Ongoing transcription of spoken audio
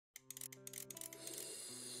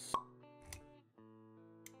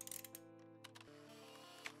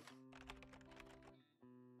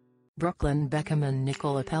Brooklyn Beckham and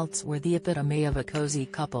Nicola Peltz were the epitome of a cozy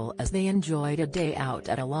couple as they enjoyed a day out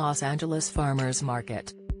at a Los Angeles farmer's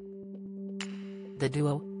market. The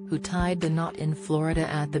duo, who tied the knot in Florida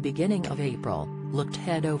at the beginning of April, looked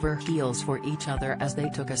head over heels for each other as they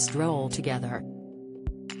took a stroll together.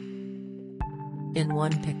 In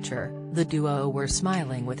one picture, the duo were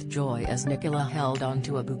smiling with joy as Nicola held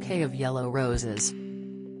onto a bouquet of yellow roses.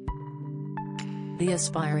 The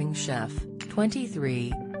aspiring chef,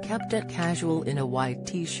 23, kept it casual in a white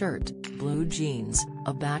t-shirt, blue jeans,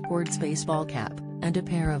 a backwards baseball cap, and a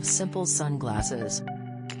pair of simple sunglasses.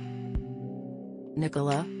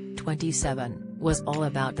 Nicola, 27, was all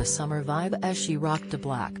about the summer vibe as she rocked a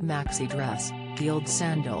black maxi dress, heeled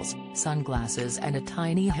sandals, sunglasses and a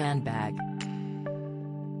tiny handbag.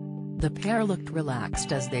 The pair looked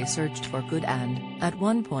relaxed as they searched for good and, at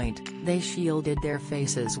one point, they shielded their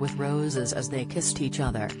faces with roses as they kissed each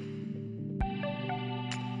other.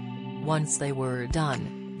 Once they were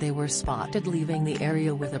done, they were spotted leaving the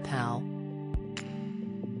area with a pal.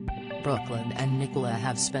 Brooklyn and Nicola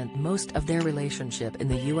have spent most of their relationship in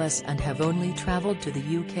the US and have only traveled to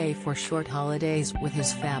the UK for short holidays with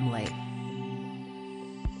his family.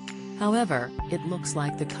 However, it looks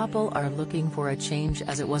like the couple are looking for a change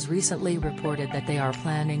as it was recently reported that they are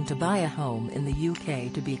planning to buy a home in the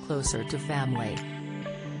UK to be closer to family.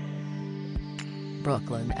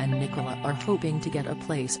 Brooklyn and Nicola are hoping to get a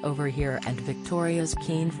place over here and Victoria's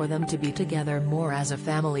keen for them to be together more as a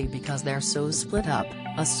family because they're so split up,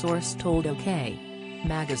 a source told OK!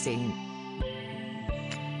 Magazine.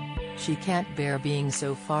 She can't bear being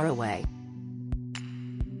so far away.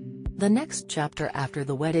 The next chapter after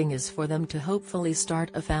the wedding is for them to hopefully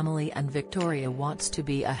start a family and Victoria wants to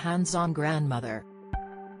be a hands-on grandmother.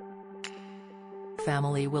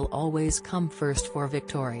 Family will always come first for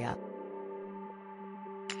Victoria.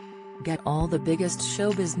 Get all the biggest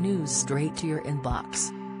showbiz news straight to your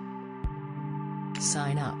inbox.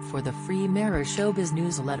 Sign up for the free Mirror Showbiz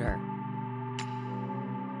newsletter.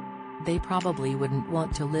 They probably wouldn't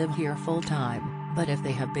want to live here full-time, but if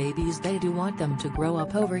they have babies they do want them to grow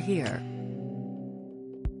up over here.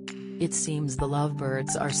 It seems the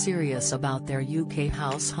lovebirds are serious about their UK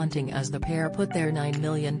house hunting as the pair put their £9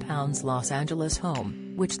 million Los Angeles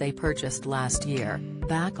home, which they purchased last year,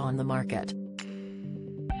 back on the market.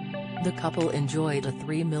 The couple enjoyed a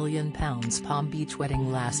 £3 million Palm Beach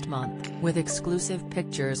wedding last month, with exclusive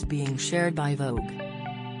pictures being shared by Vogue.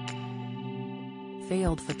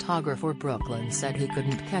 Failed photographer Brooklyn said he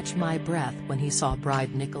couldn't catch my breath when he saw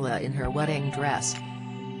bride Nicola in her wedding dress.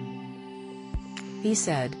 He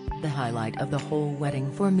said, "The highlight of the whole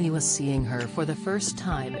wedding for me was seeing her for the first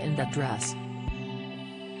time in that dress.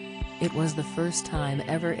 It was the first time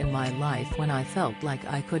ever in my life when I felt like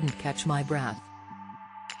I couldn't catch my breath."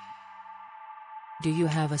 Do you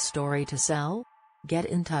have a story to sell? Get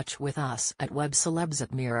in touch with us at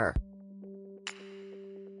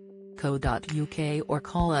webcelebs@mirror.co.uk or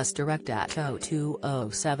call us direct at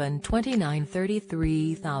 0207 29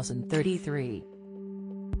 33 033.